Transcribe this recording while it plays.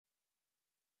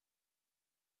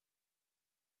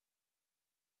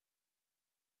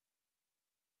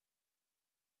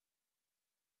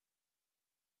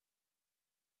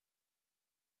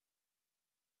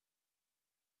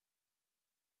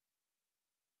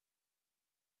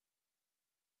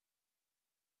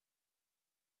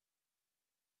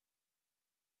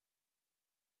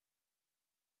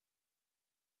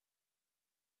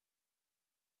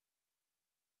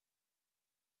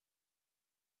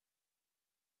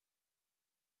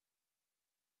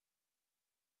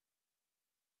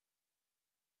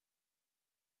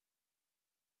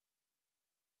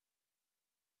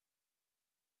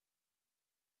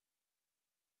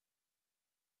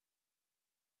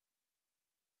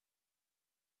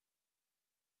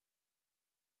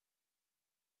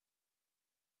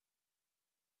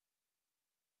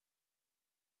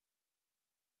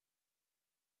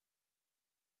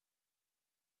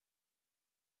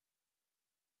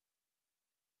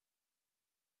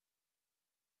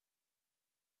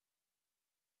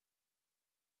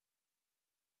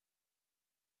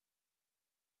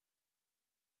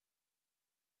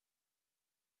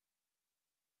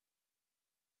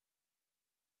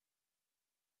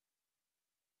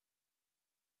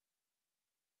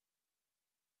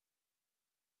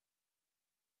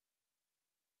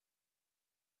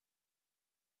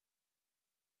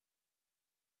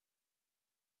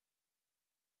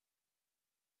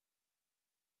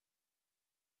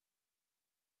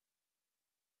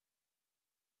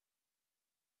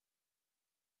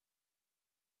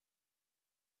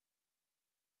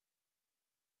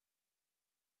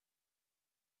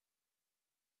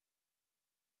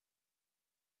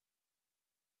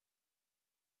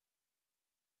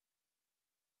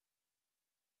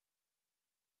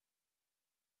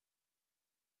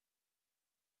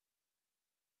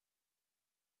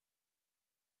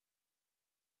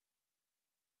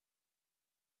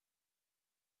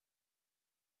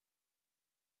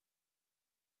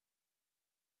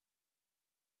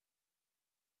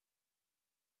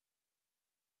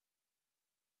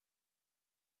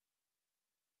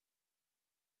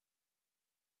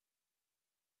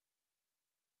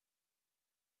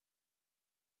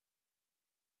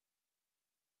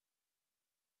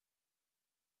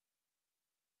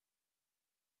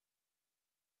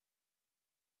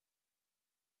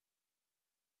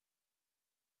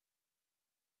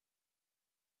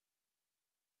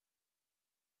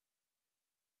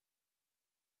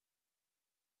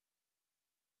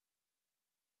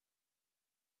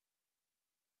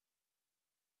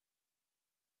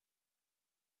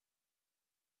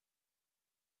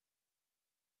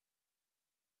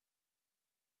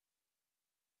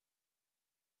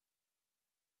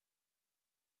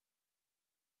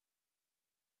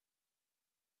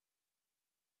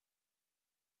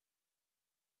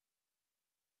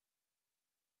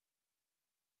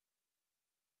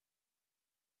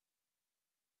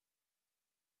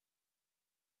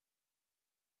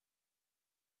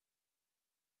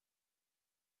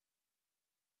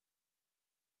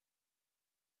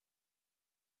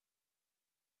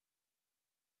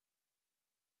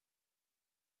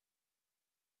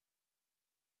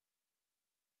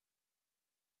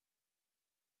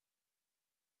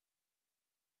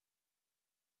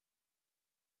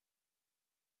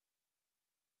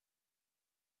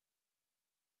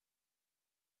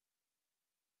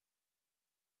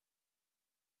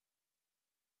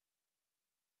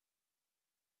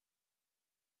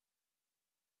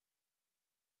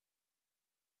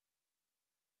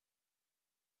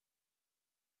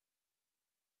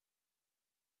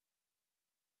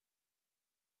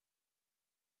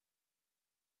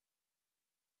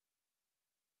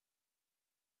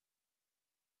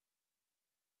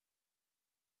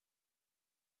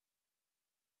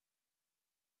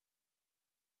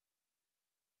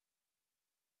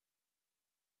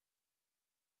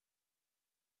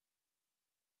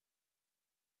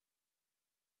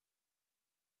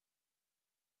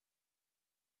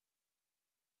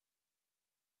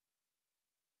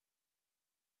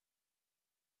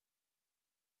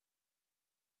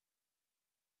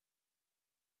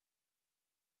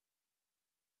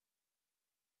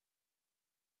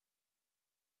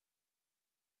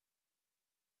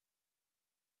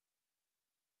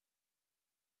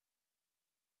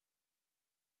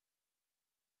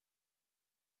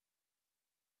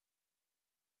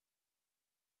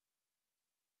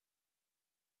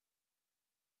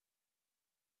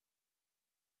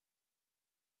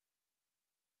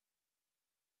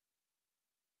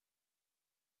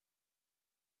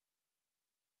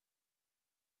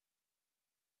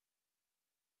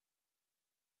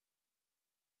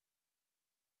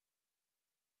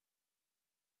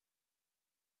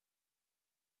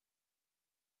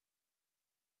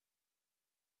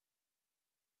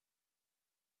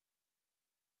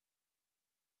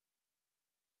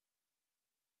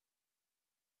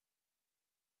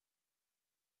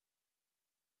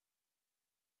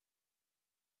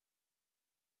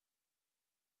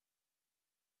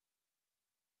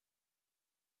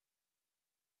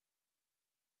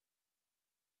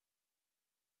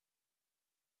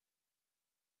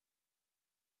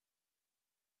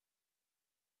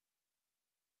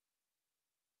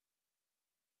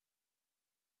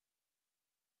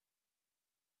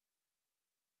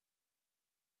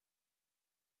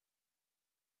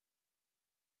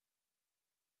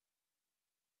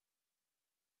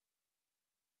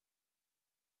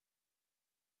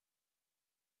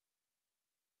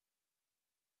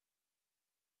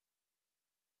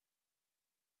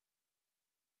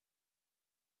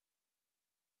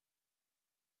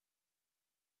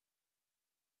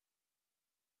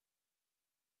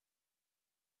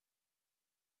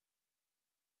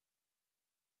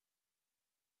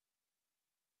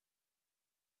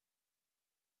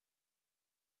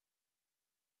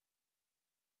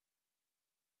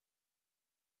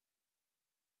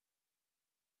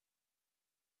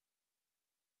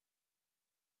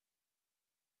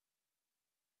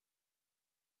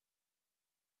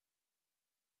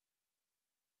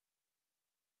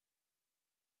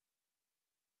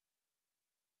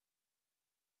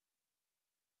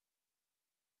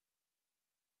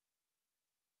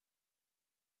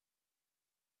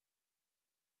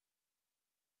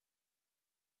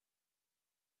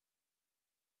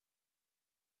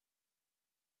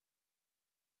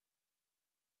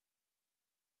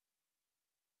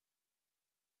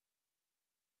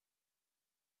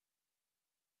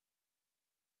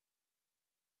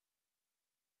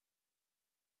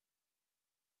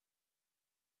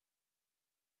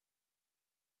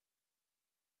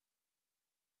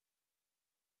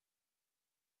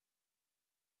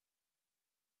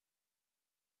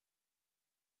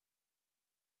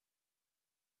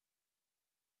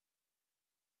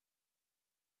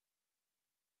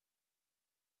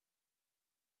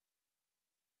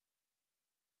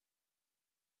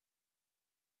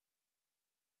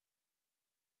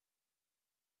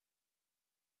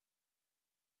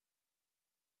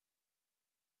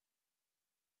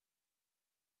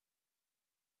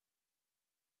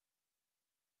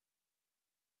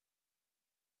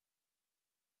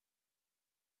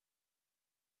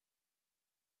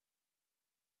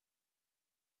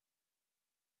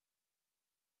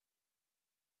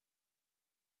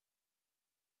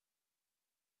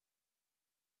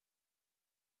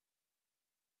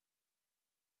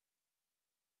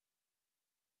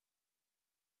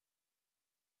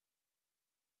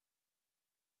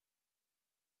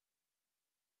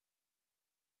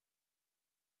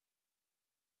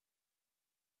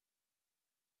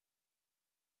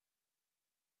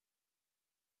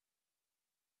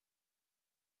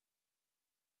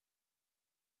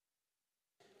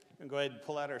And go ahead and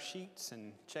pull out our sheets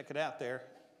and check it out there.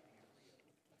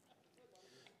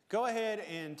 Go ahead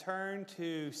and turn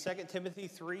to 2 Timothy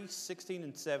 3, 16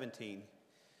 and 17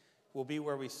 will be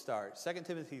where we start. 2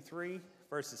 Timothy 3,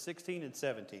 verses 16 and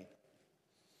 17.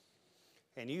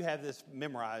 And you have this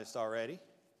memorized already.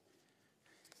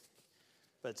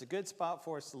 But it's a good spot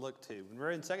for us to look to. When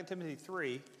we're in 2 Timothy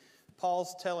 3,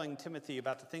 Paul's telling Timothy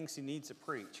about the things he needs to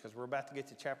preach, because we're about to get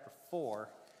to chapter 4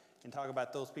 and talk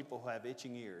about those people who have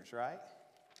itching ears, right?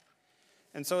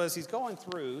 And so as he's going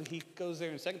through, he goes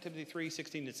there in 2 Timothy 3,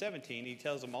 16 to 17. He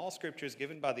tells them all scripture is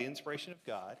given by the inspiration of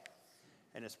God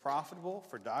and is profitable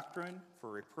for doctrine, for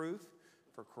reproof,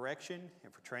 for correction,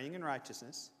 and for training in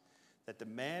righteousness, that the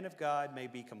man of God may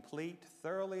be complete,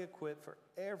 thoroughly equipped for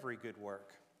every good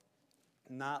work,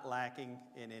 not lacking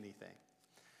in anything.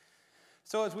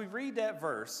 So as we read that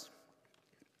verse,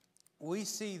 we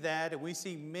see that, and we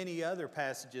see many other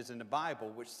passages in the Bible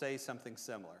which say something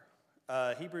similar.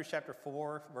 Hebrews chapter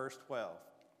 4, verse 12.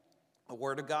 The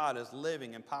word of God is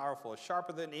living and powerful,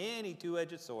 sharper than any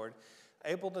two-edged sword,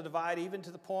 able to divide even to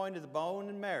the point of the bone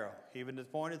and marrow, even to the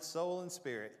point of soul and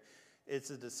spirit. It's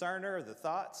a discerner of the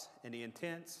thoughts and the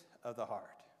intents of the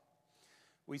heart.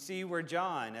 We see where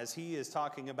John, as he is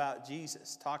talking about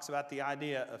Jesus, talks about the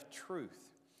idea of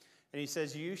truth. And he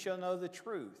says, you shall know the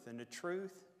truth, and the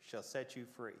truth shall set you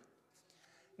free.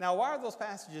 Now, why are those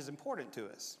passages important to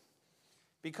us?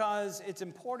 Because it's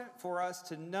important for us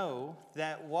to know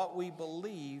that what we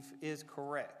believe is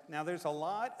correct. Now, there's a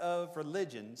lot of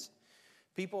religions,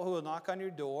 people who will knock on your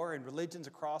door, and religions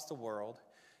across the world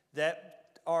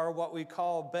that are what we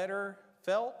call better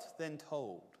felt than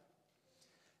told.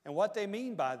 And what they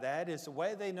mean by that is the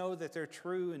way they know that they're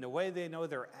true and the way they know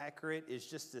they're accurate is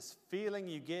just this feeling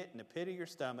you get in the pit of your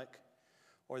stomach,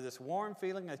 or this warm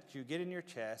feeling that you get in your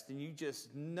chest, and you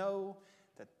just know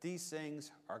that these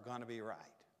things are going to be right.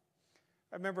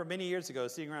 I remember many years ago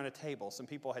sitting around a table, some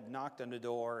people had knocked on the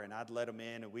door, and I'd let them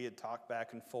in, and we had talked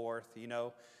back and forth. You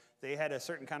know, they had a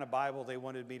certain kind of Bible they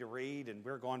wanted me to read, and we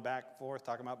were going back and forth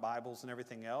talking about Bibles and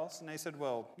everything else. And they said,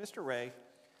 well, Mr. Ray,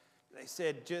 they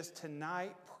said, just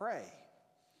tonight pray.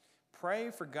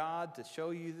 Pray for God to show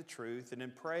you the truth, and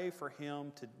then pray for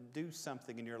Him to do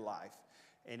something in your life.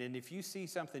 And then if you see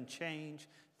something change,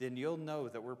 then you'll know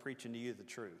that we're preaching to you the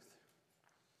truth.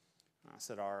 I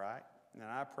said, all right. And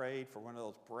I prayed for one of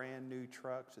those brand new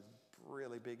trucks with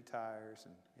really big tires,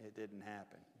 and it didn't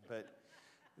happen. But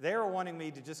they were wanting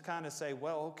me to just kind of say,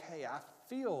 well, okay, I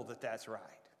feel that that's right.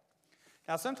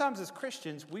 Now, sometimes as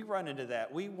Christians, we run into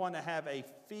that. We want to have a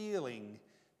feeling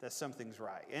that something's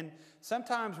right. And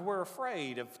sometimes we're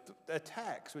afraid of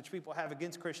attacks which people have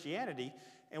against Christianity,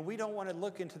 and we don't want to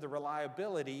look into the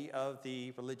reliability of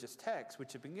the religious texts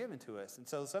which have been given to us. And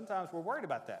so sometimes we're worried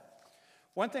about that.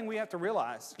 One thing we have to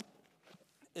realize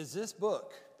is this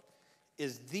book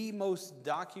is the most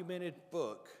documented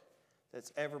book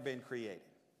that's ever been created.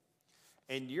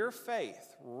 And your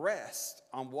faith rests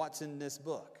on what's in this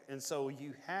book. And so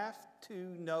you have to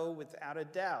know without a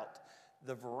doubt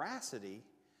the veracity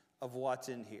of what's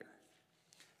in here.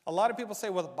 A lot of people say,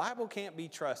 well, the Bible can't be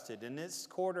trusted. In this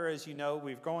quarter, as you know,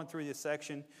 we've gone through this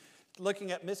section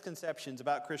looking at misconceptions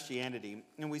about Christianity.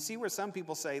 And we see where some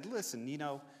people say, listen, you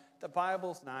know, the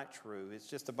Bible's not true. It's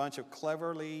just a bunch of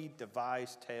cleverly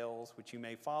devised tales which you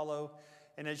may follow.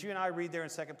 And as you and I read there in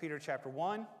 2 Peter chapter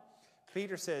 1,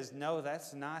 Peter says, no,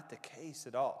 that's not the case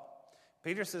at all.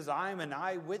 Peter says, I am an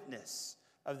eyewitness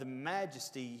of the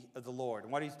majesty of the Lord.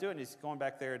 And what he's doing is going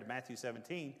back there to Matthew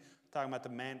 17, talking about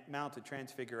the Mount of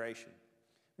Transfiguration.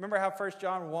 Remember how 1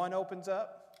 John 1 opens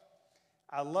up?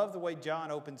 I love the way John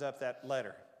opens up that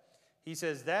letter. He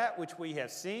says, that which we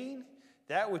have seen,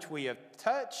 that which we have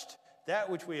touched, that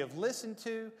which we have listened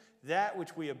to, that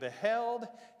which we have beheld.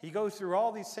 He goes through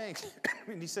all these things,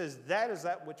 and he says, that is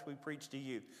that which we preach to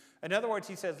you. In other words,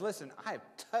 he says, listen, I have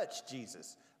touched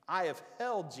Jesus. I have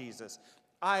held Jesus.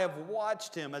 I have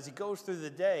watched him as he goes through the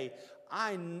day.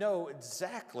 I know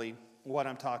exactly what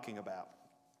I'm talking about.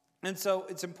 And so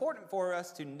it's important for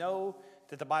us to know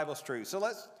that the Bible's true. So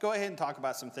let's go ahead and talk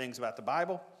about some things about the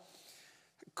Bible.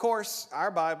 Of course, our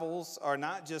Bibles are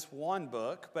not just one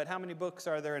book, but how many books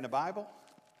are there in the Bible?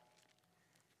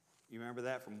 You remember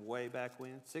that from way back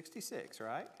when? 66,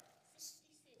 right? 66.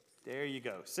 There you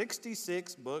go.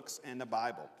 66 books in the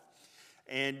Bible.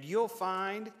 And you'll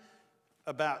find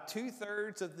about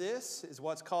 2/3 of this is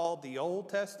what's called the Old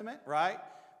Testament, right?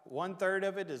 1/3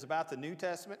 of it is about the New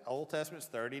Testament. Old Testament's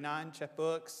 39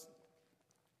 books.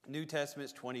 New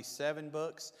Testament's 27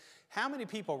 books. How many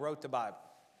people wrote the Bible?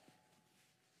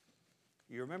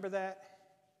 You remember that?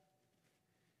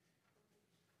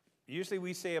 Usually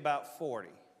we say about 40.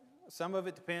 Some of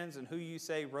it depends on who you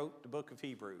say wrote the book of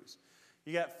Hebrews.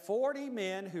 You got 40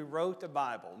 men who wrote the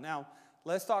Bible. Now,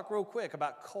 let's talk real quick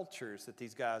about cultures that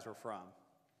these guys were from.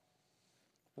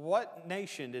 What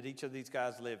nation did each of these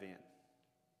guys live in?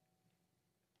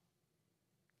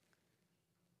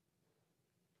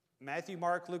 Matthew,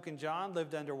 Mark, Luke, and John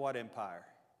lived under what empire?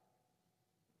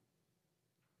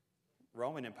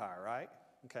 Roman Empire, right?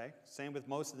 Okay. Same with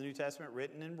most of the New Testament,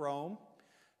 written in Rome.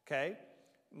 Okay.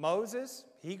 Moses,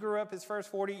 he grew up his first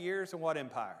 40 years in what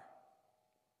empire?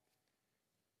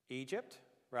 Egypt,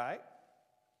 right?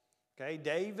 Okay.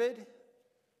 David,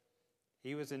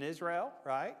 he was in Israel,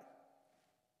 right?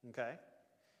 Okay.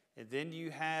 And then you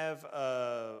have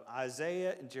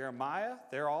Isaiah and Jeremiah.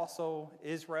 They're also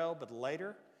Israel, but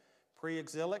later.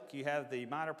 Pre-exilic. You have the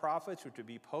minor prophets, which would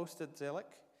be post-exilic.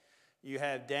 You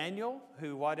have Daniel,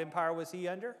 who, what empire was he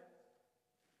under?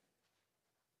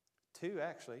 2,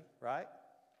 actually, right?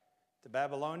 The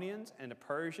Babylonians and the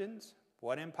Persians.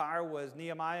 What empire was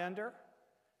Nehemiah under?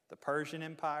 The Persian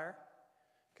Empire.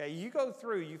 Okay, you go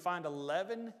through, you find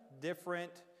 11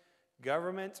 different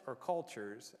governments or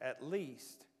cultures, at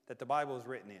least, that the Bible is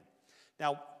written in.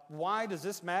 Now, why does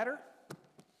this matter?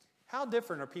 How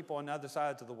different are people on the other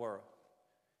sides of the world?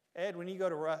 Ed, when you go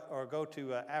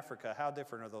to Africa, how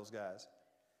different are those guys?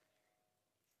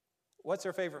 What's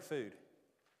their favorite food?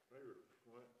 Favorite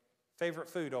what? Favorite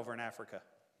food over in Africa?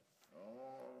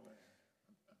 Oh, man.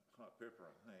 Hot pepper,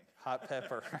 I think. Hot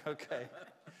pepper, okay.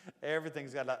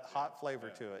 Everything's got a hot flavor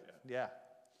to it. Yeah.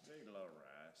 They eat a lot of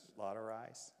rice. A lot of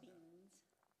rice.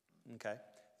 Beans. Okay.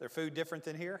 Their food different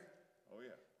than here? Oh,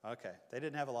 yeah. Okay. They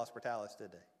didn't have a Los Portales,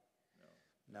 did they?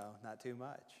 No. No, not too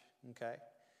much. Okay.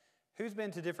 Who's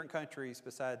been to different countries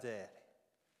besides Ed?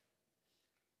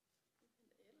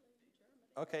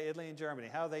 Okay, Italy and Germany.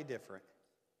 How are they different?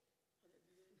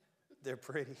 They're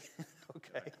pretty.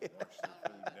 Okay. Wash the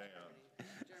food down.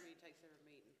 Germany takes every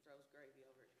meat and throws gravy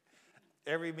over it.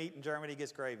 Every meat in Germany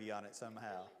gets gravy on it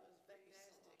somehow.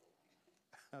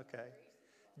 Okay.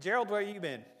 Gerald, where you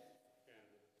been?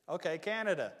 Okay,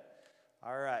 Canada.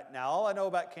 All right. Now, all I know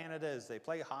about Canada is they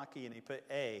play hockey and they put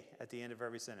A at the end of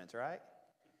every sentence, right?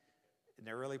 And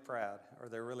they're really proud, or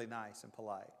they're really nice and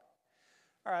polite.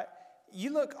 All right.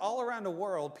 You look all around the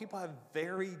world, people have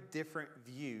very different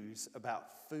views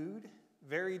about food,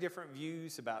 very different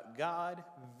views about God,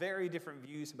 very different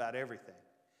views about everything.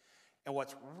 And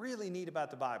what's really neat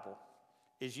about the Bible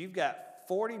is you've got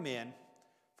 40 men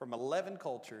from 11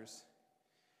 cultures,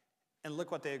 and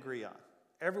look what they agree on.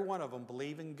 Every one of them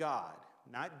believe in God,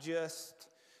 not just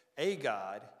a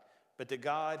God, but the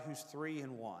God who's 3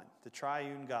 in 1, the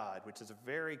triune God, which is a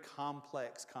very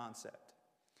complex concept.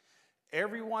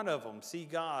 Every one of them see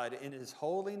God in his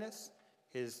holiness,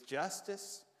 his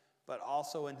justice, but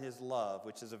also in his love,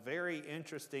 which is a very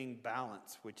interesting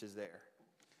balance which is there.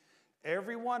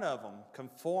 Every one of them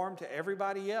conform to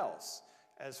everybody else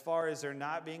as far as there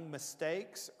not being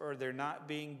mistakes or there not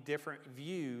being different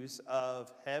views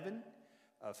of heaven,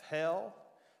 of hell,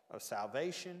 of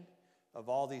salvation, of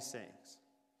all these things.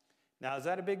 Now, is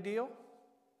that a big deal?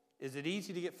 Is it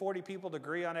easy to get 40 people to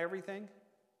agree on everything?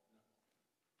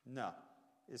 No,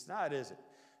 it's not, is it?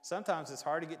 Sometimes it's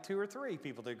hard to get 2 or 3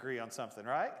 people to agree on something,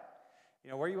 right?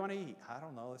 Where you want to eat? I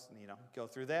don't know. Let's, go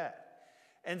through that.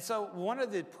 And so one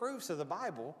of the proofs of the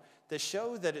Bible that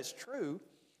show that it's true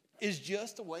is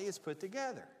just the way it's put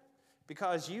together.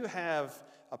 Because you have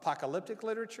apocalyptic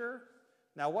literature.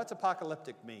 Now, what's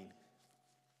apocalyptic mean?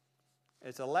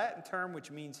 It's a Latin term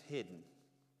which means hidden.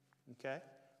 Okay?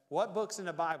 What books in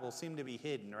the Bible seem to be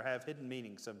hidden or have hidden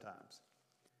meanings sometimes?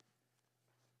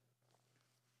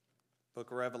 Book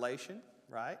of Revelation,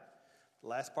 right? The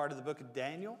last part of the book of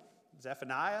Daniel,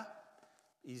 Zephaniah,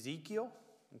 Ezekiel.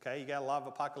 Okay, you got a lot of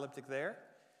apocalyptic there.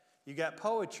 You got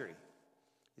poetry.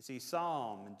 You see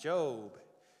Psalm and Job.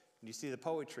 And you see the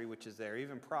poetry which is there,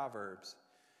 even Proverbs.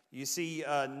 You see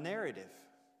narrative,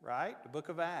 right? The book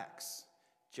of Acts,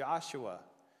 Joshua,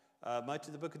 much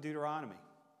of the book of Deuteronomy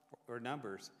or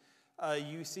Numbers.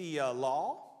 You see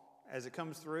law as it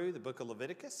comes through, the book of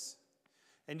Leviticus.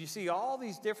 And you see all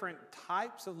these different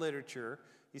types of literature.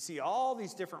 You see all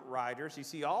these different writers. You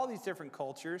see all these different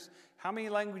cultures. How many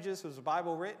languages was the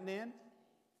Bible written in?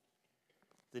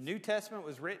 The New Testament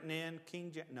was written in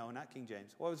not King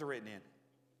James. What was it written in?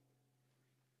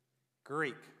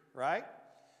 Greek, right?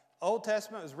 Old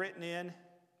Testament was written in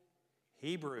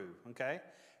Hebrew, okay?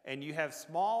 And you have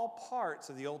small parts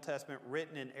of the Old Testament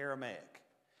written in Aramaic.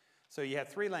 So you have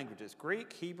 3 languages,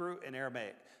 Greek, Hebrew, and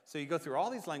Aramaic. So you go through all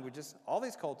these languages, all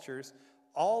these cultures,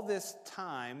 all this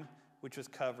time which was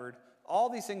covered, all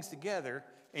these things together,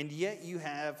 and yet you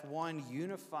have one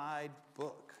unified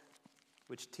book,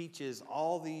 which teaches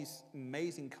all these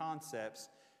amazing concepts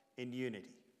in unity.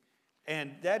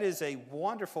 And that is a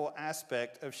wonderful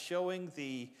aspect of showing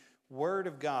the Word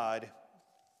of God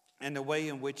and the way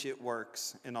in which it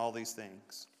works in all these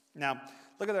things. Now,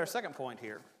 look at our second point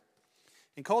here.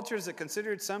 In cultures that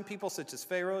considered some people, such as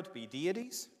Pharaoh, to be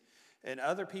deities and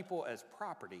other people as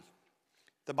property,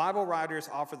 the Bible writers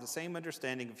offer the same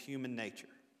understanding of human nature.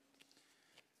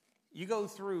 You go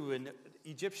through in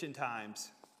Egyptian times,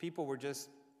 people were just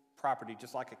property,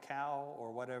 just like a cow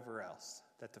or whatever else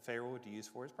that the Pharaoh would use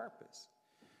for his purpose.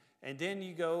 And then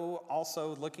you go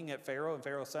also looking at Pharaoh and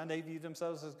Pharaoh's son, they viewed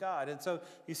themselves as God. And so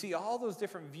you see all those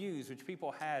different views which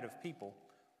people had of people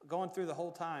going through the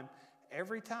whole time.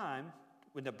 Every time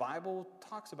when the Bible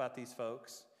talks about these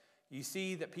folks, you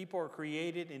see that people are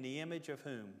created in the image of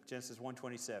whom? Genesis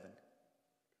 1:27.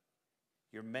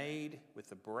 You're made with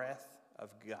the breath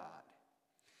of God.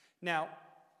 Now,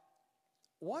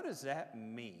 what does that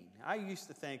mean? I used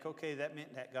to think, okay, that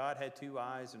meant that God had two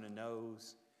eyes and a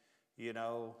nose. You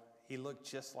know, he looked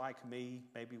just like me,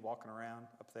 maybe walking around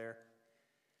up there.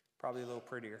 Probably a little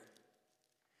prettier.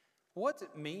 What does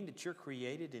it mean that you're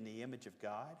created in the image of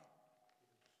God?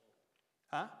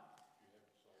 Huh?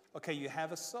 Okay, you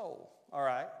have a soul. All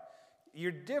right.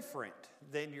 You're different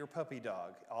than your puppy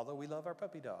dog, although we love our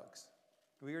puppy dogs.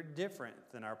 We are different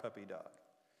than our puppy dog.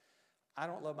 I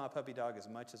don't love my puppy dog as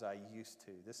much as I used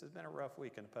to. This has been a rough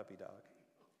week in a puppy dog.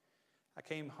 I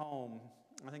came home,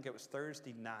 I think it was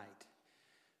Thursday night,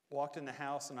 walked in the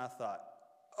house and I thought,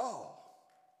 oh,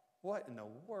 what in the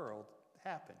world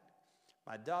happened?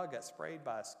 My dog got sprayed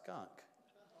by a skunk.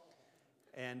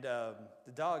 And the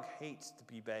dog hates to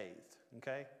be bathed,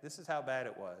 okay? This is how bad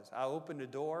it was. I opened the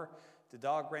door, the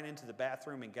dog ran into the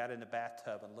bathroom and got in the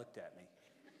bathtub and looked at me.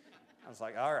 I was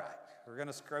like, all right, we're going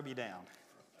to scrub you down.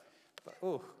 But,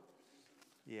 oh,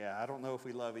 yeah, I don't know if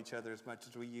we love each other as much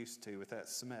as we used to with that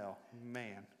smell.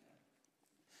 Man.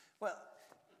 Well,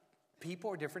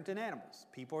 people are different than animals.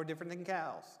 People are different than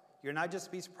cows. You're not just a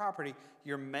piece of property.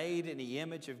 You're made in the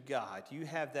image of God. You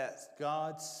have that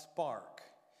God spark.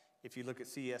 If you look at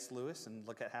C.S. Lewis and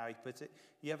look at how he puts it,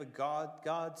 you have a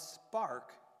God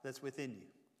spark that's within you.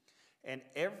 And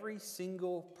every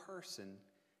single person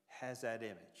has that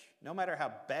image. No matter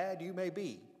how bad you may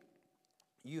be,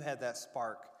 you have that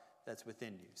spark that's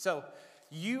within you. So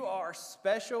you are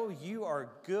special, you are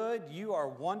good, you are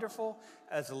wonderful.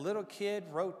 As a little kid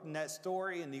wrote in that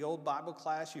story in the old Bible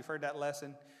class, you've heard that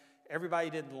lesson.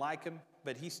 Everybody didn't like him,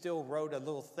 but he still wrote a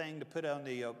little thing to put on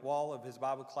the wall of his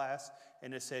Bible class,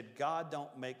 and it said, God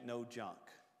don't make no junk,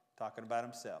 talking about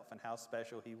himself and how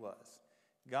special he was.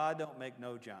 God don't make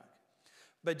no junk.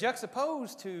 But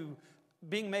juxtaposed to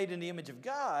being made in the image of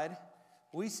God,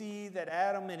 we see that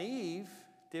Adam and Eve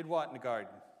did what in the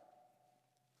garden?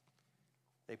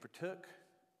 They partook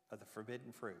of the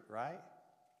forbidden fruit, right?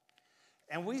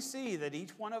 And we see that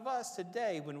each one of us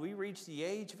today, when we reach the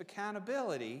age of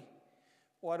accountability,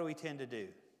 what do we tend to do?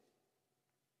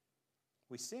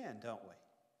 We sin, don't we?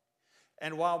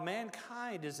 And while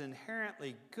mankind is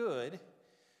inherently good,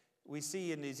 we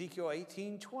see in Ezekiel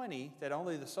 18:20 that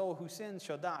only the soul who sins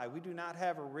shall die. We do not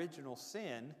have original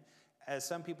sin, as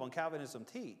some people in Calvinism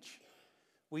teach.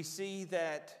 We see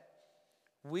that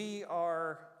we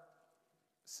are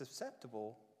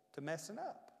susceptible to messing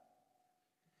up.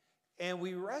 And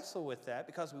we wrestle with that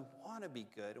because we want to be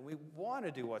good and we want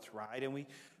to do what's right. And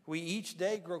we each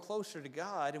day grow closer to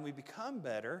God and we become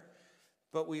better.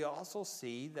 But we also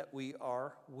see that we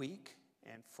are weak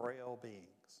and frail beings.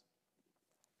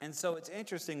 And so it's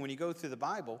interesting when you go through the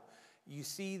Bible, you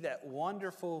see that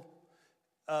wonderful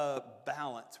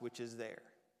balance which is there.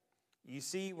 You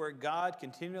see where God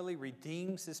continually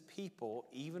redeems his people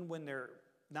even when they're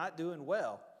not doing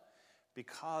well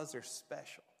because they're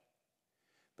special.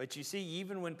 But you see,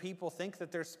 even when people think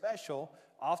that they're special,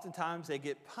 oftentimes they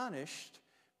get punished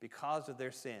because of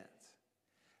their sins.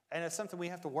 And it's something we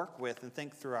have to work with and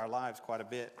think through our lives quite a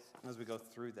bit as we go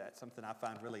through that. Something I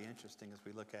find really interesting as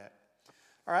we look at.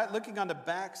 All right, looking on the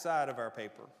back side of our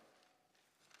paper.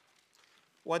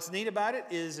 What's neat about it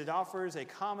is it offers a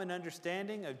common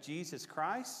understanding of Jesus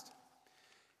Christ.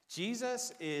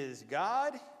 Jesus is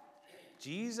God.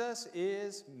 Jesus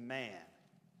is man.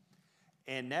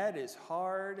 And that is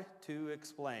hard to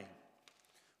explain.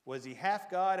 Was he half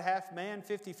God, half man,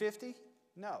 50-50?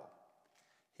 No.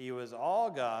 He was all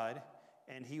God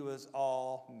and he was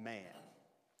all man.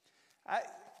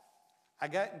 I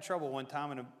got in trouble one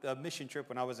time on a mission trip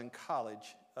when I was in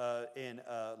college in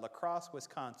La Crosse,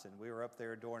 Wisconsin. We were up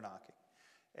there door knocking.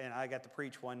 And I got to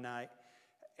preach one night.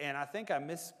 And I think I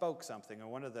misspoke something. And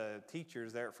one of the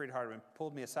teachers there at Freed Hardeman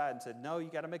pulled me aside and said, no, you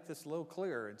got to make this a little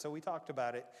clearer. And so we talked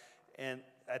about it. And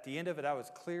at the end of it, I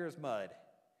was clear as mud.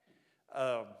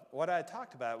 What I had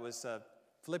talked about was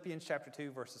Philippians chapter 2,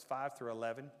 verses 5 through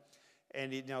 11.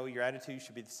 And you know, your attitude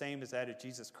should be the same as that of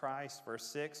Jesus Christ. Verse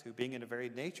 6, who being in a very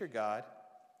nature God,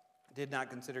 did not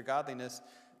consider godliness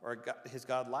or his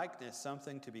godlikeness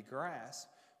something to be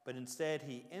grasped, but instead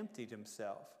he emptied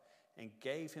himself and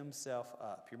gave himself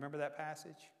up. You remember that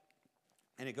passage?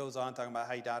 And it goes on talking about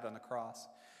how he died on the cross.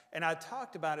 And I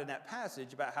talked about in that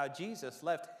passage about how Jesus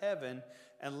left heaven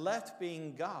and left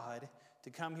being God to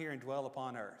come here and dwell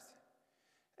upon earth.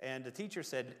 And the teacher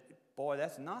said, boy,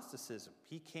 that's Gnosticism.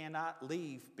 He cannot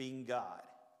leave being God.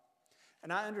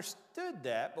 And I understood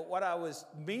that, but what I was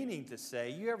meaning to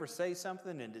say, you ever say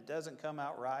something and it doesn't come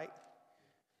out right?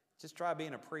 Just try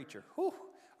being a preacher. Whew.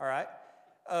 All right.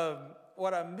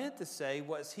 What I meant to say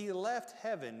was he left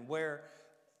heaven where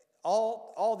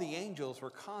all the angels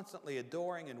were constantly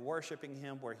adoring and worshiping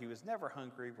him, where he was never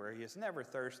hungry, where he was never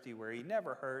thirsty, where he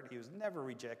never hurt, he was never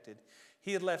rejected.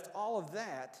 He had left all of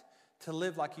that to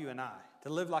live like you and I, to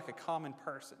live like a common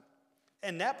person.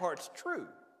 And that part's true.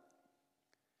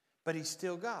 But he's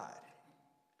still God.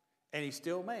 And he's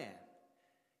still man.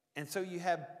 And so you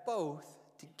have both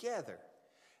together.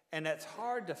 And that's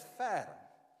hard to fathom.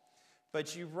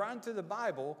 But you run through the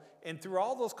Bible, and through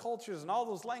all those cultures and all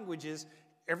those languages,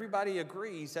 everybody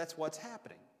agrees that's what's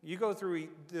happening. You go through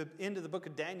the end of the book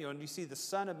of Daniel, and you see the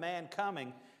Son of Man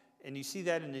coming, and you see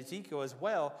that in Ezekiel as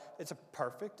well. It's a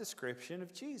perfect description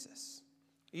of Jesus.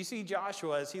 You see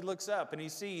Joshua as he looks up and he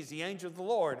sees the angel of the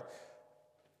Lord.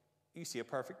 You see a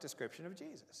perfect description of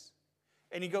Jesus.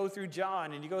 And you go through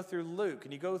John, and you go through Luke,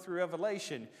 and you go through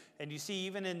Revelation, and you see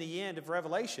even in the end of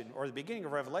Revelation, or the beginning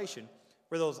of Revelation,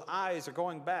 where those eyes are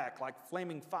going back like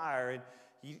flaming fire, and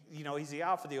you know, he's the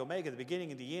Alpha, the Omega, the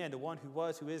beginning and the end, the one who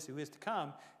was, who is to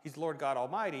come. He's the Lord God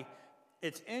Almighty.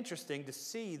 It's interesting to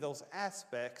see those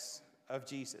aspects of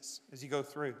Jesus as you go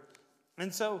through.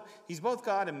 And so he's both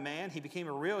God and man. He became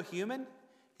a real human.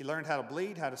 He learned how to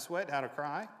bleed, how to sweat, how to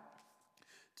cry,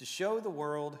 to show the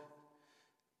world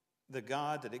the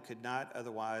God that it could not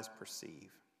otherwise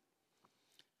perceive.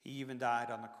 He even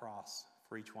died on the cross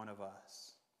for each one of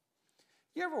us.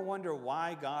 You ever wonder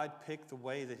why God picked the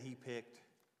way that he picked?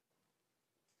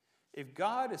 If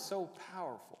God is so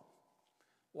powerful,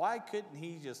 why couldn't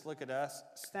he just look at us,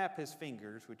 snap his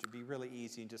fingers, which would be really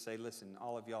easy, and just say, listen,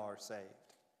 all of y'all are saved?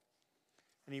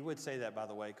 And he would say that, by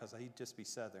the way, because he'd just be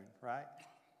Southern, right?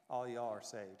 All y'all are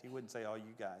saved. He wouldn't say all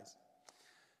you guys.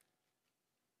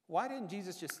 Why didn't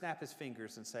Jesus just snap his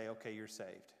fingers and say, okay, you're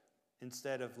saved,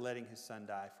 instead of letting his son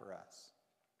die for us?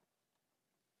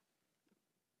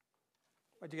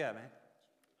 What you got, man? I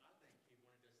think he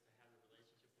wanted us to have a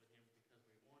relationship with him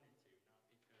because we wanted to,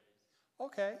 not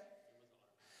because Okay. it was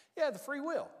automatic. Yeah, the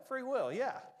free will,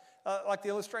 yeah. Like the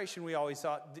illustration we always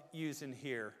use in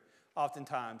here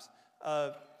oftentimes.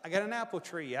 I got an apple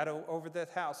tree over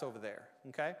that house over there,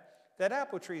 okay? That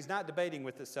apple tree is not debating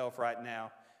with itself right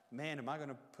now, man, am I going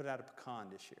to put out a pecan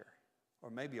this year? Or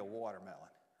maybe a watermelon,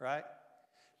 right?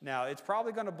 Now, it's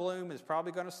probably going to bloom, it's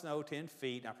probably going to snow 10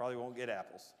 feet, and I probably won't get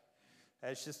apples.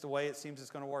 That's just the way it seems it's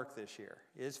going to work this year.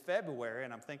 It's February,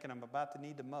 and I'm thinking I'm about to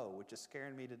need to mow, which is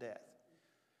scaring me to death.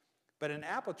 But an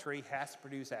apple tree has to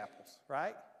produce apples,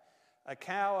 right? A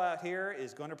cow out here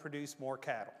is going to produce more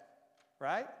cattle,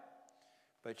 right?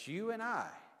 But you and I,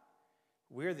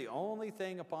 we're the only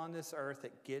thing upon this earth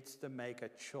that gets to make a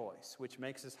choice, which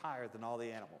makes us higher than all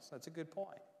the animals. That's a good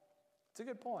point. It's a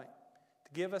good point.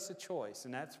 To give us a choice,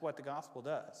 and that's what the gospel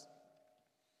does.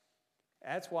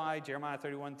 That's why Jeremiah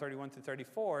 31 through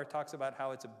 34 talks about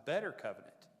how it's a better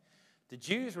covenant. The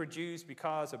Jews were Jews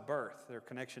because of birth, their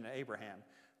connection to Abraham.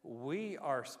 We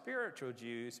are spiritual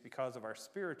Jews because of our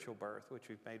spiritual birth, which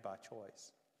we've made by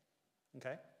choice.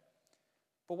 Okay?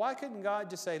 But why couldn't God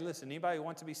just say, listen, anybody who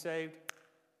wants to be saved,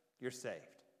 you're saved?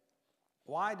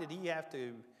 Why did he have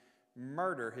to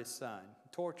murder his son,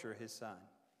 torture his son?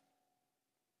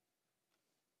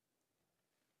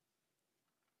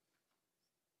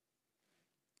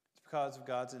 It's because of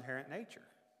God's inherent nature.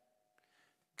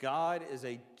 God is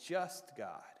a just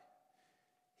God.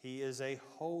 He is a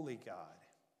holy God.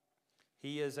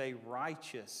 He is a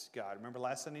righteous God. Remember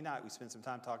last Sunday night we spent some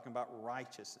time talking about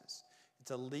righteousness.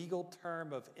 It's a legal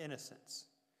term of innocence.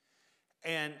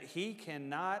 And he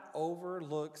cannot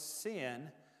overlook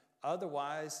sin,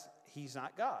 otherwise he's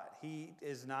not God. He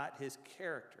is not his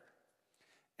character.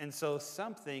 And so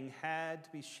something had to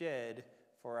be shed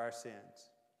for our sins.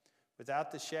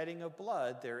 Without the shedding of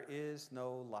blood, there is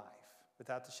no life.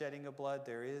 Without the shedding of blood,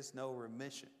 there is no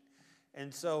remission.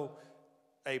 And so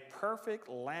a perfect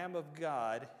Lamb of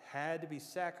God had to be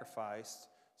sacrificed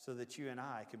so that you and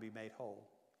I can be made whole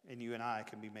and you and I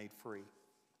can be made free.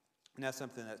 And that's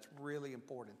something that's really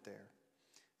important there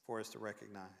for us to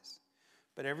recognize.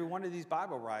 But every one of these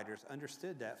Bible writers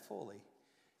understood that fully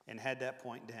and had that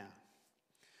point down.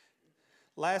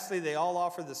 Lastly, they all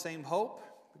offer the same hope.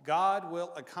 God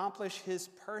will accomplish his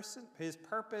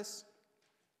purpose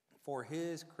for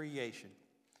his creation.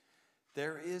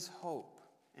 There is hope,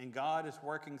 and God is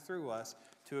working through us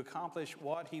to accomplish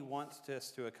what he wants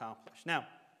us to accomplish. Now,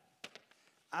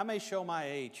 I may show my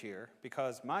age here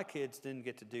because my kids didn't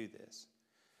get to do this.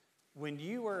 When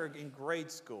you were in grade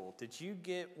school, did you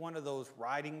get one of those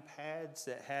writing pads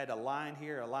that had a line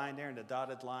here, a line there, and a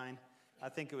dotted line? I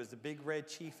think it was the Big Red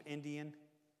Chief Indian.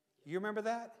 You remember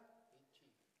that?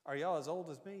 Are y'all as old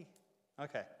as me?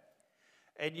 Okay.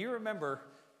 And you remember,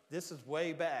 this is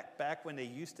way back when they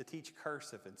used to teach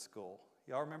cursive in school.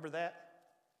 Y'all remember that?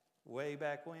 Way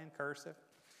back when, cursive?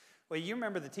 Well, you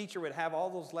remember the teacher would have all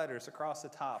those letters across the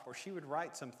top, or she would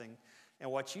write something, and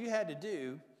what you had to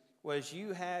do was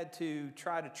you had to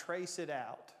try to trace it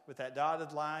out with that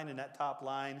dotted line and that top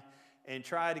line and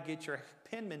try to get your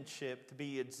penmanship to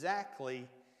be exactly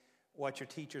what your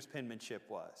teacher's penmanship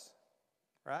was,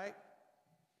 right?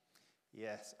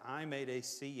 Yes, I made a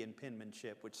C in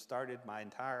penmanship, which started my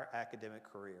entire academic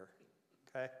career,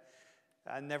 okay?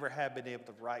 I never have been able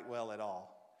to write well at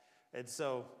all. And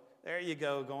so there you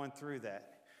go, going through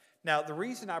that. Now, the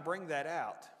reason I bring that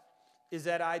out is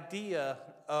that idea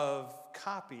of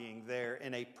copying there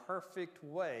in a perfect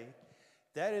way.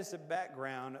 That is the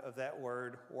background of that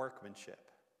word workmanship.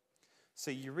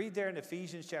 So you read there in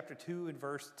Ephesians chapter 2 and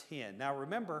verse 10. Now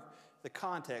remember the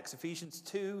context. Ephesians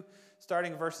 2,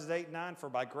 starting in verses 8 and 9. For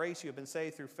by grace you have been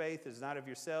saved through faith. It is not of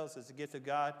yourselves, it's a gift of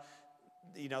God.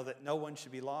 You know, that no one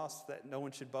should be lost, that no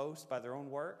one should boast by their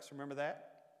own works. Remember that?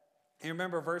 And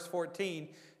remember verse 14.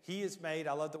 He is made,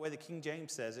 I love the way the King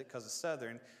James says it because it's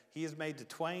Southern. He is made the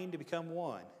twain to become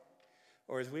one.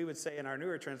 Or as we would say in our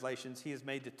newer translations, he is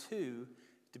made the two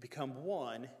to become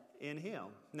one in him.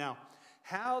 Now,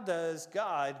 how does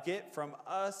God get from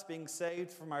us being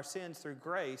saved from our sins through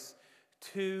grace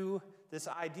to this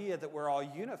idea that we're all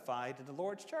unified in the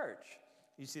Lord's church?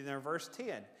 You see there in verse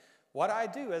 10. What I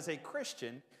do as a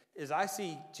Christian is I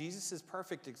see Jesus'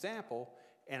 perfect example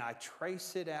and I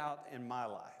trace it out in my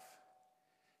life.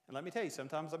 And let me tell you,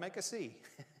 sometimes I make a C.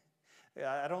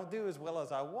 I don't do as well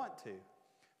as I want to.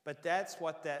 But that's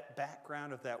what that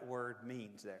background of that word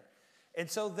means there. And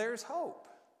so there's hope.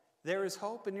 There is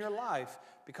hope in your life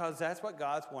because that's what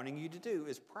God's wanting you to do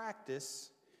is practice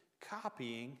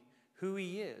copying who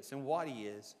he is and what he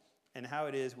is and how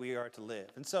it is we are to live.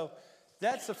 And so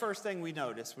that's the first thing we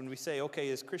notice when we say, okay,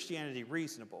 is Christianity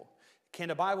reasonable? Can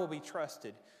the Bible be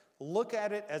trusted? Look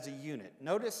at it as a unit.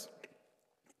 Notice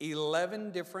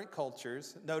 11 different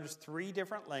cultures. Notice 3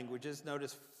 different languages.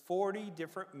 Notice 40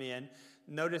 different men.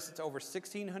 Notice it's over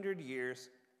 1,600 years,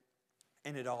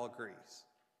 and it all agrees.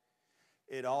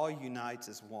 It all unites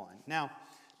as one. Now,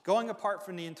 going apart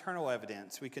from the internal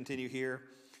evidence, we continue here.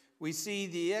 We see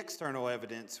the external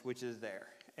evidence, which is there.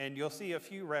 And you'll see a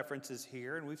few references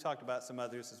here, and we've talked about some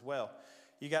others as well.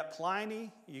 You got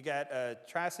Pliny, you got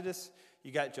Tacitus,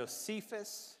 you got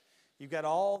Josephus, you got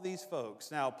all these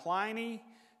folks. Now, Pliny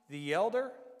the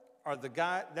Elder are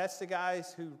that's the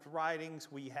guys whose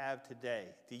writings we have today.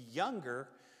 The younger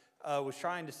was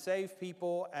trying to save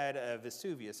people at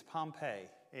Vesuvius, Pompeii,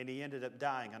 and he ended up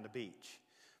dying on the beach.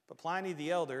 But Pliny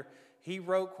the Elder, he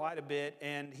wrote quite a bit,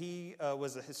 and he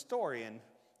was a historian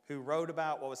who wrote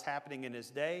about what was happening in his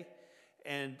day.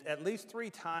 And at least 3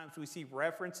 times we see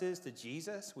references to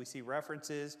Jesus. We see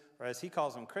references, or as he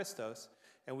calls them, Christos,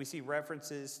 and we see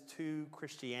references to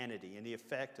Christianity and the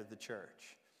effect of the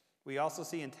church. We also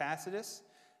see in Tacitus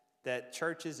that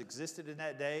churches existed in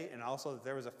that day, and also that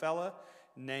there was a fella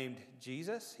named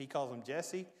Jesus, he calls him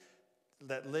Jesse,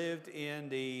 that lived in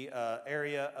the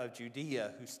area of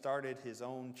Judea who started his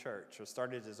own church or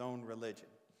started his own religion.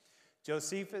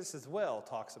 Josephus as well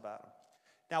talks about him.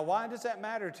 Now, why does that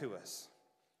matter to us?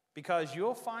 Because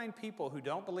you'll find people who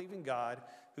don't believe in God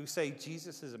who say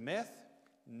Jesus is a myth,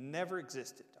 never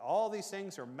existed. All these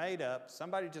things are made up.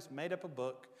 Somebody just made up a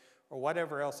book or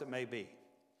whatever else it may be.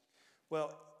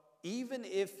 Well, even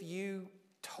if you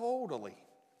totally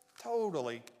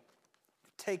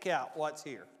take out what's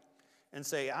here and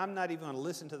say, I'm not even going to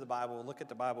listen to the Bible, look at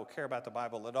the Bible, care about the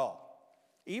Bible at all.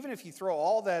 Even if you throw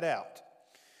all that out,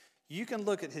 you can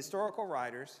look at historical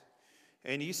writers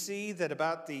and you see that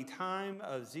about the time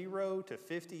of 0 to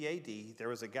 50 AD, there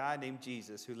was a guy named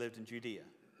Jesus who lived in Judea.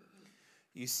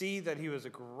 You see that he was a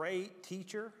great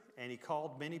teacher and he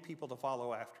called many people to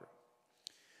follow after him.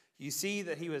 You see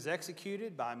that he was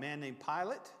executed by a man named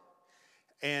Pilate,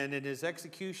 and in his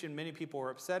execution, many people were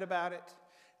upset about it,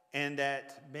 and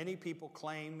that many people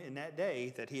claim in that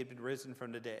day that he had been risen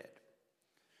from the dead.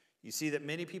 You see that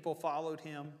many people followed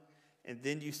him, and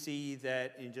then you see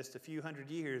that in just a few hundred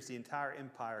years, the entire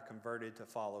empire converted to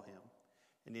follow him,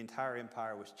 and the entire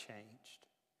empire was changed.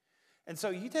 And so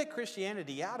you take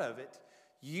Christianity out of it,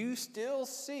 you still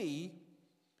see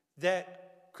that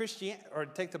or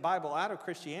take the Bible out of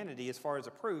Christianity as far as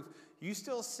a proof, you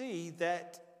still see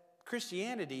that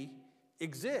Christianity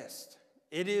exists.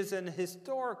 It is an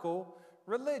historical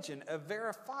religion, a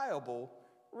verifiable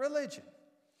religion.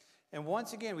 And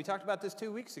once again, we talked about this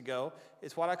 2 weeks ago,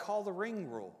 it's what I call the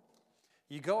ring rule.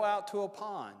 You go out to a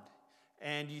pond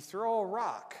and you throw a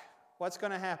rock, what's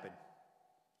going to happen?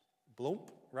 Bloop,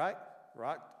 right?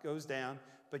 Rock goes down,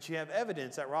 but you have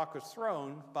evidence that rock was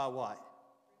thrown by what?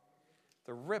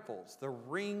 The ripples, the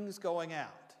rings going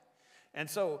out. And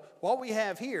so what we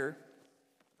have here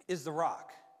is the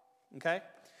rock, okay?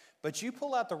 But you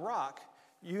pull out the rock,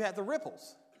 you have the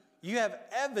ripples. You have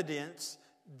evidence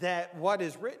that what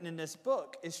is written in this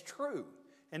book is true,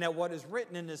 and that what is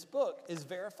written in this book is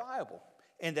verifiable,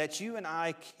 and that you and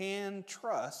I can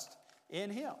trust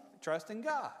in him, trust in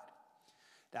God.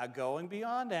 Now, going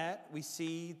beyond that, we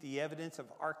see the evidence of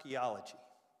archaeology.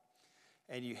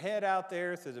 And you head out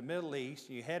there through the Middle East,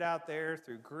 you head out there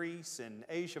through Greece and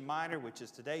Asia Minor, which is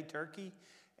today Turkey,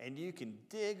 and you can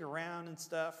dig around and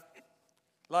stuff.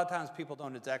 A lot of times people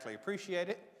don't exactly appreciate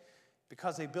it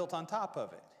because they built on top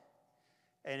of it.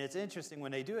 And it's interesting,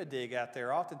 when they do a dig out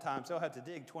there, oftentimes they'll have to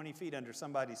dig 20 feet under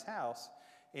somebody's house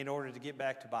in order to get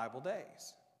back to Bible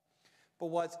days. But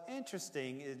what's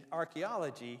interesting in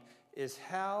archaeology is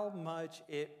how much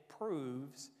it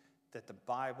proves that the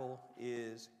Bible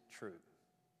is true.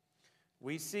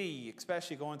 We see,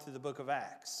 especially going through the book of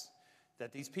Acts,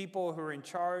 that these people who are in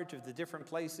charge of the different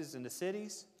places in the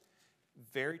cities,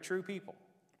 very true people.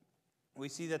 We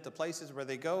see that the places where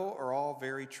they go are all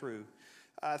very true.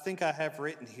 I think I have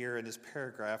written here in this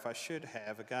paragraph, I should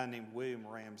have a guy named William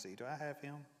Ramsey. Do I have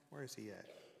him? Where is he at?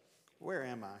 Where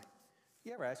am I?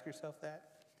 You ever ask yourself that?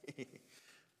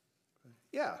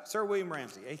 Yeah, Sir William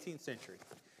Ramsey, 18th century.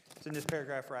 It's in this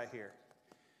paragraph right here.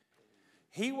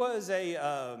 He was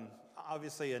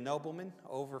obviously a nobleman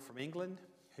over from England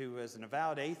who was an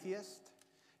avowed atheist,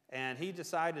 and he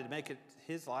decided to make it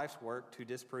his life's work to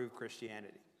disprove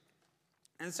Christianity.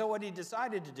 And so what he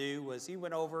decided to do was he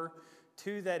went over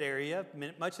to that area.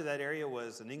 Much of that area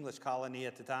was an English colony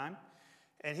at the time,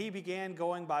 and he began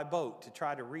going by boat to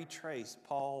try to retrace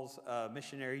Paul's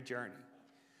missionary journey.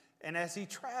 And as he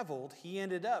traveled, he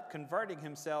ended up converting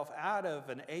himself out of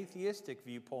an atheistic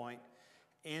viewpoint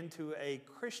into a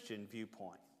Christian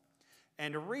viewpoint.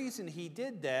 And the reason he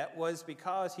did that was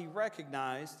because he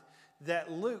recognized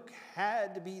that Luke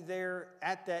had to be there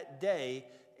at that day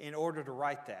in order to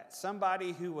write that.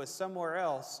 Somebody who was somewhere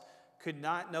else could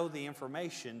not know the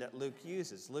information that Luke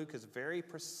uses. Luke is very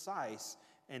precise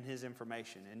in his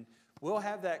information. And we'll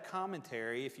have that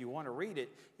commentary if you want to read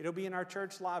it. It'll be in our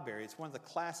church library. It's one of the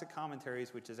classic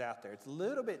commentaries which is out there. It's a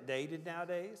little bit dated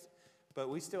nowadays, but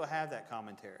we still have that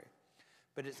commentary.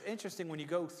 But it's interesting when you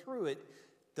go through it,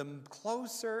 the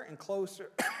closer and closer,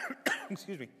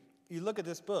 excuse me, you look at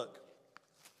this book,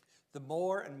 the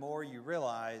more and more you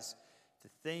realize the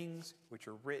things which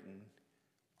are written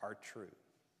are true.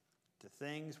 The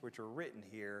things which are written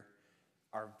here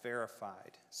are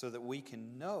verified so that we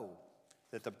can know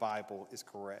that the Bible is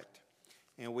correct.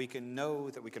 And we can know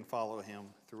that we can follow him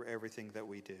through everything that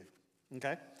we do.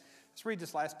 Okay? Let's read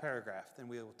this last paragraph, then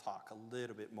we will talk a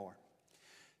little bit more.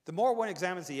 The more one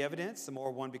examines the evidence, the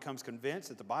more one becomes convinced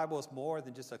that the Bible is more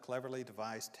than just a cleverly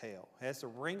devised tale. It has a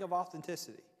ring of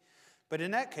authenticity. But in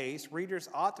that case, readers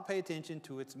ought to pay attention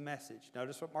to its message.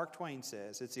 Notice what Mark Twain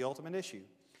says. It's the ultimate issue.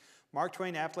 Mark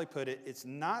Twain aptly put it, it's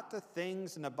not the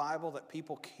things in the Bible that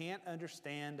people can't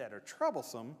understand that are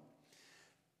troublesome,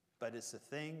 but it's the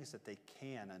things that they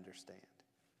can understand.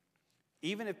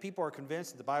 Even if people are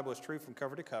convinced that the Bible is true from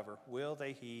cover to cover, will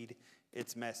they heed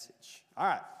its message? All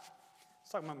right,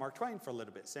 let's talk about Mark Twain for a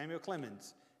little bit. Samuel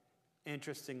Clemens,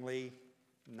 interestingly,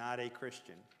 not a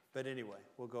Christian. But anyway,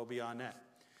 we'll go beyond that.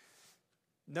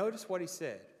 Notice what he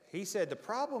said. He said, the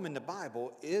problem in the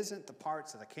Bible isn't the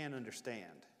parts that I can't understand.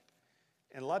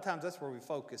 And a lot of times that's where we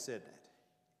focus, isn't it?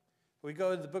 We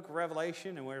go to the book of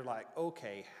Revelation and we're like,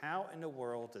 okay, how in the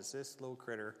world does this little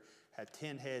critter have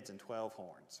 10 heads and 12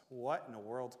 horns? What in the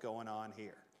world's going on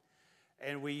here?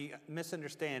 And we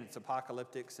misunderstand it's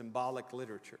apocalyptic, symbolic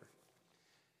literature.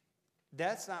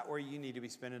 That's not where you need to be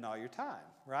spending all your time,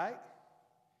 right?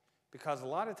 Because a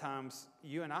lot of times,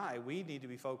 you and I, we need to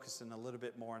be focusing a little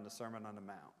bit more on the Sermon on the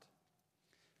Mount.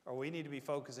 Or we need to be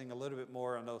focusing a little bit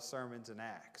more on those sermons in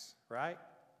Acts, right?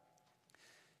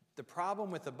 The problem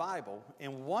with the Bible,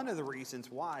 and one of the reasons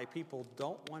why people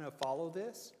don't want to follow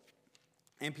this,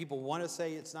 and people want to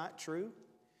say it's not true,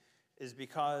 is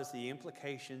because the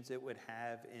implications it would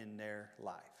have in their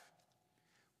life.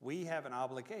 We have an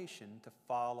obligation to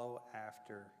follow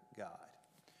after God.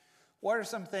 What are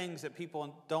some things that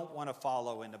people don't want to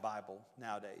follow in the Bible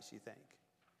nowadays, you think?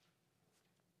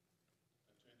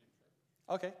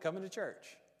 Okay, coming to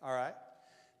church. All right.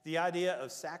 The idea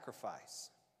of sacrifice.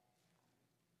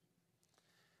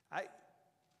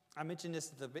 I mentioned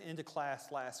this at the end of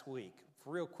class last week,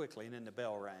 real quickly, and then the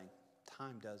bell rang.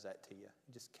 Time does that to you.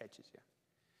 It just catches you.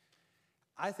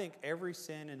 I think every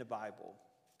sin in the Bible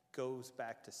goes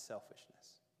back to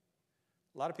selfishness.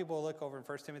 A lot of people will look over in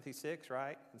 1 Timothy 6,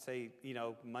 right, and say,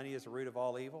 money is the root of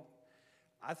all evil.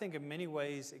 I think in many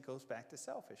ways it goes back to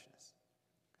selfishness.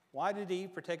 Why did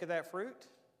Eve partake of that fruit?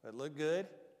 It looked good,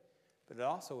 but it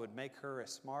also would make her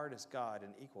as smart as God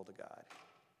and equal to God.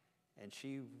 And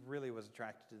she really was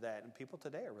attracted to that, and people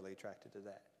today are really attracted to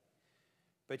that.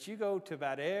 But you go to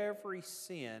about every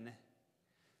sin,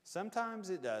 sometimes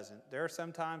it doesn't. There are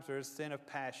sometimes there's sin of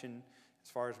passion as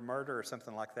far as murder or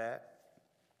something like that.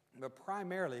 But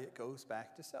primarily it goes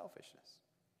back to selfishness.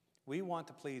 We want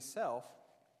to please self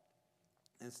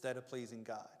instead of pleasing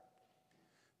God.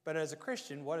 But as a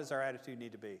Christian, what does our attitude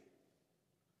need to be?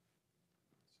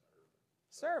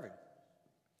 Serving.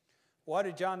 What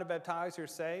did John the Baptizer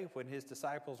say when his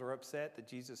disciples were upset that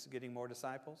Jesus is getting more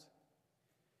disciples?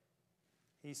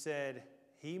 He said,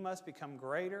 he must become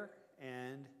greater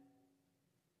and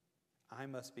I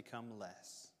must become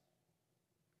less.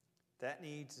 That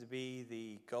needs to be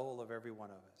the goal of every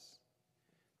one of us.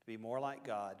 To be more like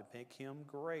God, to make him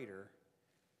greater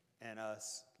and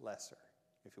us lesser,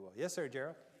 if you will. Yes, sir,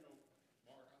 Gerald?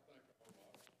 Mark, I think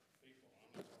of people,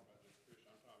 I'm not talking about just Christians,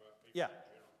 I'm talking about people Yeah. in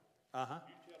general. Uh-huh.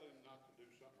 You tell them not to do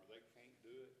something or they can't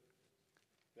do it,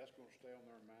 that's going to stay on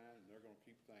their mind and they're going to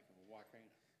keep thinking, well, why can't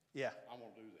I? Yeah. I'm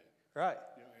going to do that. Right.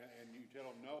 And you tell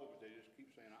them no, but they just keep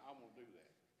saying, I'm going to do that.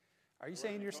 Are you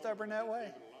saying you're stubborn that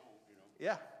way? Leave it alone,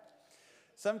 Yeah.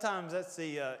 Sometimes that's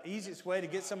the easiest way to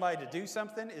get somebody to do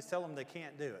something is tell them they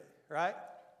can't do it. Right?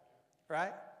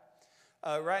 Right?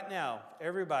 Right now,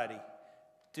 everybody,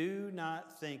 do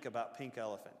not think about pink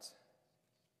elephants.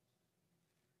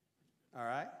 All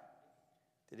right?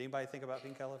 Did anybody think about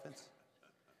pink elephants?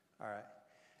 All right.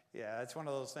 Yeah, that's one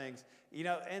of those things.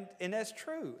 And that's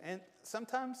true. And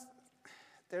sometimes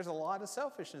there's a lot of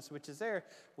selfishness, which is there.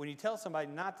 When you tell somebody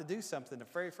not to do something, the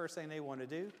very first thing they want to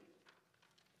do,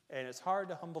 and it's hard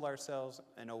to humble ourselves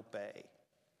and obey.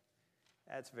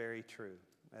 That's very true.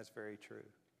 That's very true.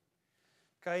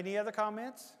 Okay, any other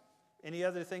comments? Any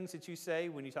other things that you say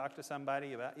when you talk to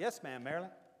somebody about? Yes, ma'am, Marilyn?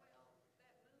 Well,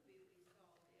 that movie we saw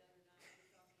the other night, we're talking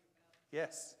about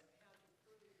Yes. how to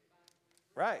prove the Bible.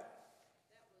 Right.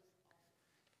 That was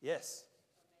awesome, Yes.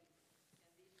 amazing.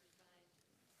 And these are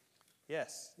scientists.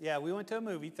 Yes. Yeah, we went to a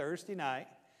movie Thursday night.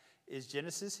 It's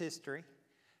Genesis History.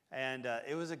 And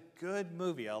it was a good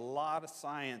movie, a lot of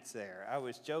science there. I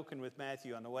was joking with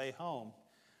Matthew on the way home.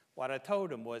 What I told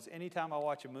him was anytime I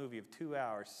watch a movie of 2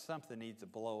 hours, something needs to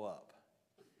blow up.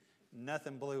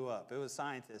 Nothing blew up. It was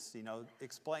scientists,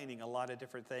 explaining a lot of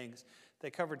different things.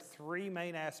 They covered three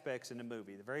main aspects in the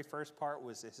movie. The very first part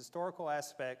was the historical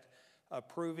aspect of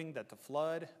proving that the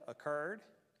flood occurred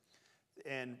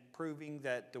and proving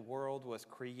that the world was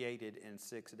created in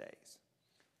 6 days.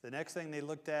 The next thing they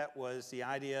looked at was the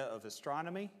idea of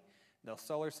astronomy, the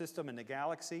solar system and the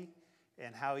galaxy,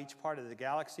 and how each part of the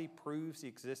galaxy proves the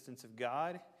existence of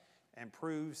God and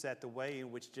proves that the way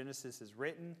in which Genesis is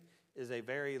written is a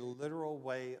very literal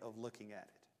way of looking at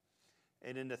it.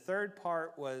 And then the third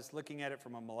part was looking at it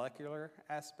from a molecular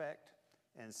aspect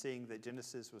and seeing that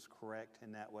Genesis was correct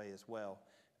in that way as well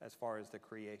as far as the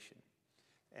creation.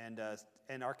 And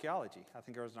archaeology. I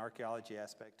think there was an archaeology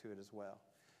aspect to it as well.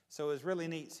 So it was really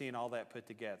neat seeing all that put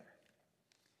together.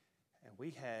 And we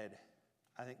had,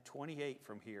 I think, 28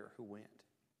 from here who went.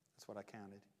 That's what I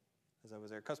counted as I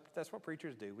was there. Because that's what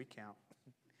preachers do. We count.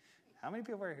 How many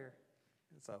people are here?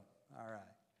 So, all right.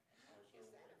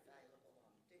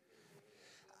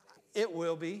 It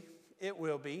will be. It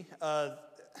will be.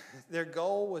 Their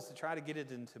goal was to try to get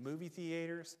it into movie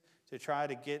theaters, to try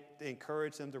to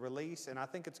encourage them to release. And I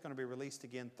think it's going to be released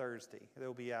again Thursday.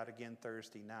 It'll be out again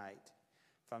Thursday night,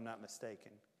 if I'm not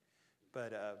mistaken.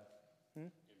 But,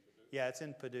 yeah, it's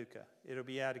in Paducah. It'll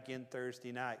be out again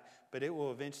Thursday night, but it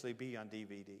will eventually be on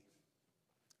DVD.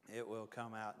 It will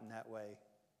come out in that way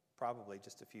probably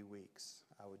just a few weeks,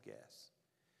 I would guess,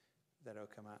 that it'll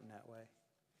come out in that way.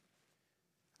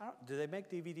 Do they make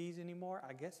DVDs anymore?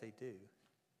 I guess they do.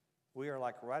 We are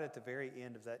like right at the very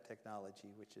end of that technology,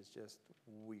 which is just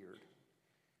weird.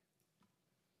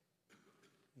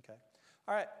 Okay.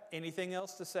 All right. Anything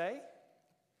else to say?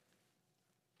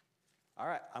 All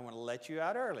right. I'm going to let you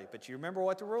out early, but you remember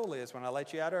what the rule is when I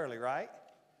let you out early, right?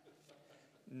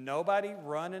 Nobody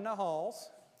run in the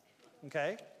halls.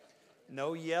 Okay?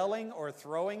 No yelling or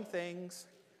throwing things,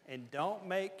 and don't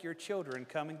make your children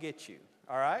come and get you.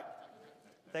 All right?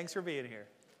 Thanks for being here.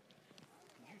 Did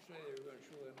you say they were going to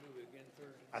show that movie again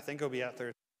Thursday? I think it'll be out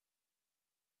Thursday.